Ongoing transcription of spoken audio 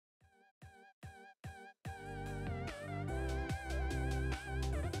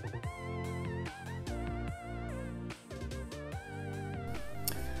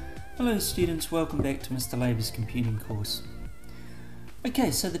Hello students, welcome back to Mr. Labour's computing course.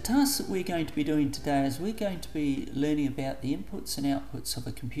 Okay, so the task that we're going to be doing today is we're going to be learning about the inputs and outputs of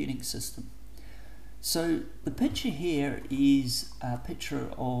a computing system. So the picture here is a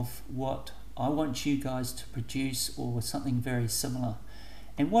picture of what I want you guys to produce, or something very similar.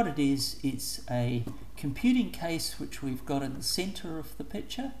 And what it is, it's a computing case which we've got in the center of the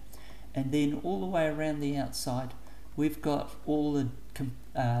picture, and then all the way around the outside we've got all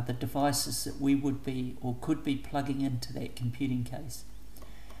the devices that we would be or could be plugging into that computing case.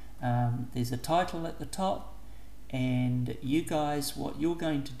 There's a title at the top, and you guys, what you're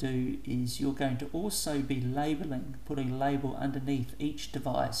going to do is you're going to also be labeling, putting a label underneath each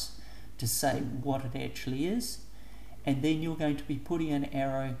device to say what it actually is, and then you're going to be putting an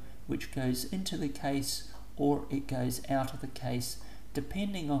arrow which goes into the case or it goes out of the case,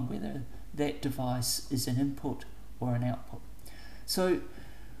 depending on whether that device is an input or an output. So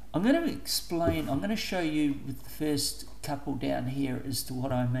I'm going to show you with the first couple down here as to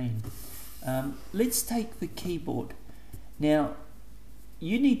what I mean. Let's take the keyboard. Now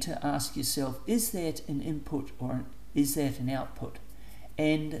you need to ask yourself, is that an input or is that an output?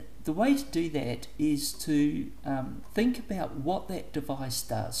 And the way to do that is to think about what that device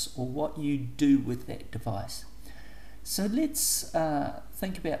does, or what you do with that device. So let's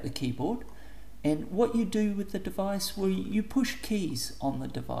think about the keyboard. And what you do with the device, well, you push keys on the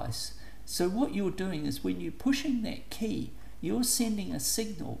device. So what you're doing is, when you're pushing that key, you're sending a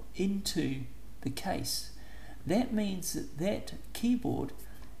signal into the case. That means that that keyboard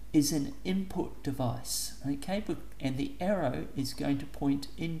is an input device, okay? And the arrow is going to point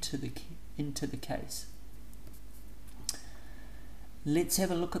into the case. Let's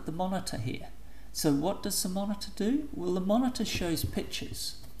have a look at the monitor here. So what does the monitor do? Well, the monitor shows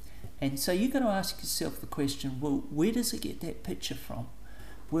pictures. And so you've got to ask yourself the question, well, where does it get that picture from?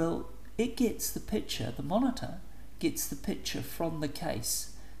 Well, it gets the picture, the monitor gets the picture from the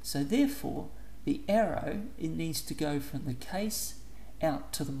case. So therefore, the arrow, it needs to go from the case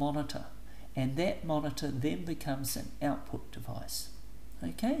out to the monitor. And that monitor then becomes an output device.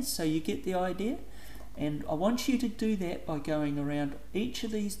 Okay, so you get the idea? And I want you to do that by going around each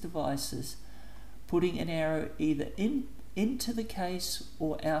of these devices, putting an arrow either into the case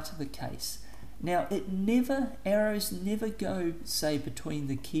or out of the case. Now arrows never go, say, between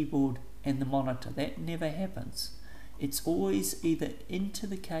the keyboard and the monitor. That never happens. It's always either into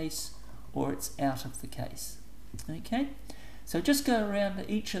the case or it's out of the case. Okay, so just go around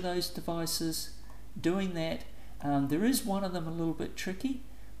each of those devices doing that. There is one of them a little bit tricky,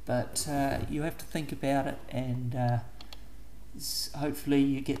 but you have to think about it, and hopefully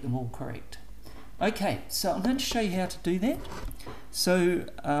you get them all correct. Okay, so I'm going to show you how to do that. So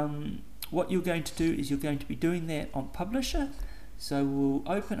what you're going to do is you're going to be doing that on Publisher. So we'll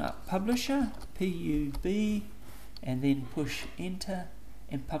open up Publisher, P-U-B, and then push Enter,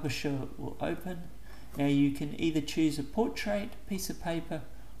 and Publisher will open. Now you can either choose a portrait piece of paper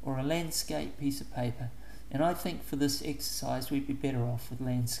or a landscape piece of paper. And I think for this exercise we'd be better off with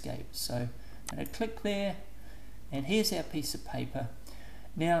landscape. So I'm going to click there, and here's our piece of paper.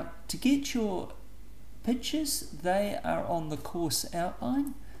 Now to get your pictures, they are on the course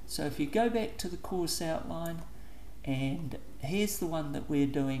outline. So if you go back to the course outline, and here's the one that we're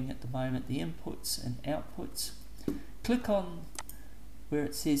doing at the moment, the inputs and outputs. Click on where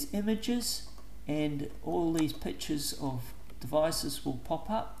it says images, and all these pictures of devices will pop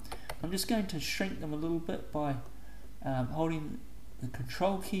up. I'm just going to shrink them a little bit by holding the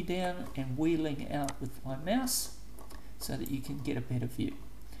control key down and wheeling out with my mouse so that you can get a better view.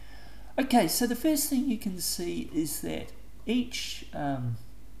 Okay, so the first thing you can see is that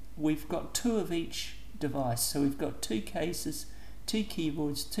we've got two of each device. So we've got two cases, two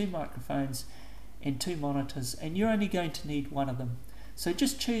keyboards, two microphones, and two monitors, and you're only going to need one of them. So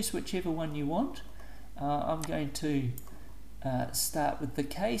just choose whichever one you want. I'm going to start with the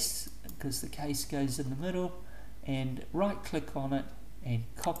case, because the case goes in the middle, and right click on it and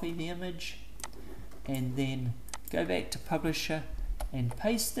copy the image, and then go back to Publisher and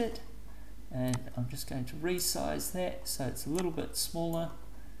paste it. And I'm just going to resize that so it's a little bit smaller,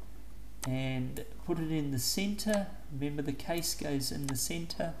 and put it in the center. Remember, the case goes in the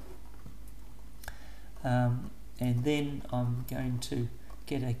center. And then I'm going to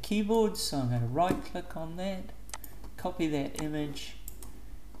get a keyboard, so I'm going to right click on that, copy that image,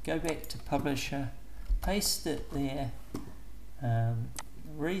 go back to Publisher, paste it there,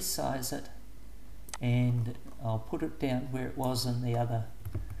 resize it, and I'll put it down where it was in the other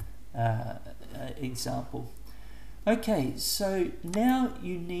example. Okay, so now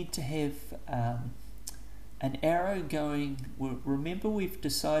you need to have an arrow going, remember we've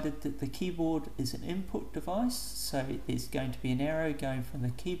decided that the keyboard is an input device, so there's going to be an arrow going from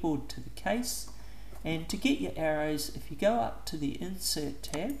the keyboard to the case. And to get your arrows, if you go up to the Insert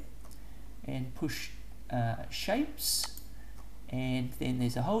tab and push Shapes, and then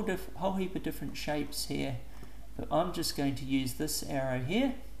there's a whole heap of different shapes here, but I'm just going to use this arrow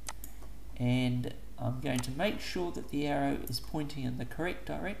here, and I'm going to make sure that the arrow is pointing in the correct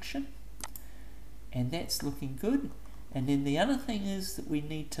direction, and that's looking good. And then the other thing is that we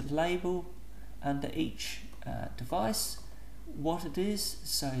need to label under each device what it is.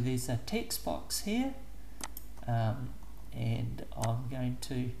 So there's a text box here, and I'm going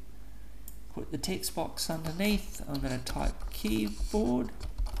to put the text box underneath. I'm going to type keyboard,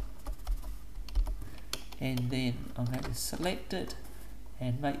 and then I'm going to select it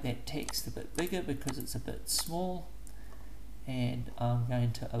and make that text a bit bigger because it's a bit small, and I'm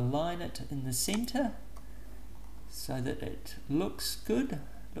going to align it in the center so that it looks good,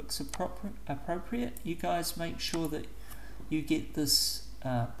 looks appropriate. You guys make sure that you get this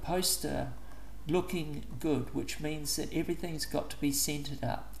poster looking good, which means that everything's got to be centered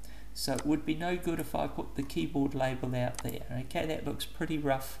up. So it would be no good if I put the keyboard label out there. Okay, that looks pretty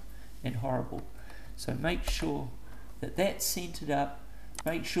rough and horrible. So make sure that that's centered up.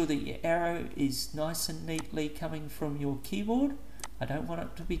 Make sure that your arrow is nice and neatly coming from your keyboard. I don't want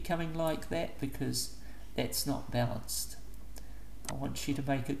it to be coming like that because that's not balanced. I want you to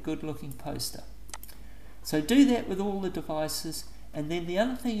make a good looking poster. So do that with all the devices. And then the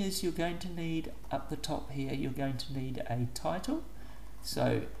other thing is you're going to need, up the top here, you're going to need a title.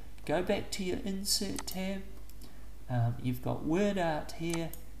 So go back to your Insert tab. You've got Word Art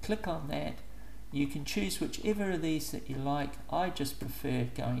here. Click on that. You can choose whichever of these that you like. I just prefer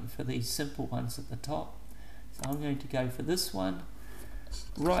going for these simple ones at the top. So I'm going to go for this one.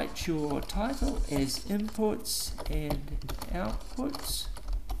 Write your title as Inputs and Outputs.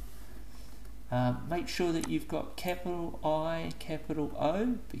 Make sure that you've got capital I, capital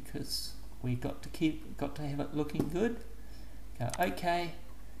O, because we've got to have it looking good. Go OK,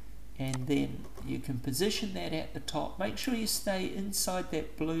 and then you can position that at the top. Make sure you stay inside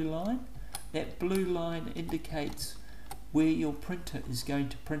that blue line. That blue line indicates where your printer is going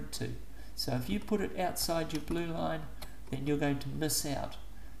to print to. So if you put it outside your blue line, then you're going to miss out.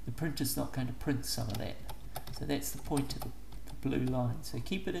 The printer's not going to print some of that. So that's the point of the blue line. So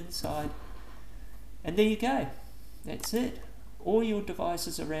keep it inside. And there you go. That's it. All your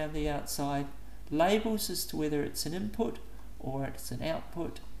devices around the outside. Labels as to whether it's an input or it's an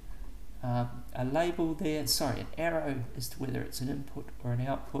output. A label there, an arrow as to whether it's an input or an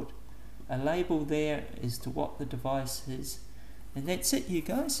output. A label there as to what the device is. And that's it, you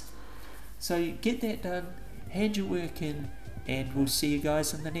guys. So get that done, hand your work in, and we'll see you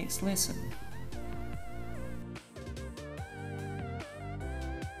guys in the next lesson.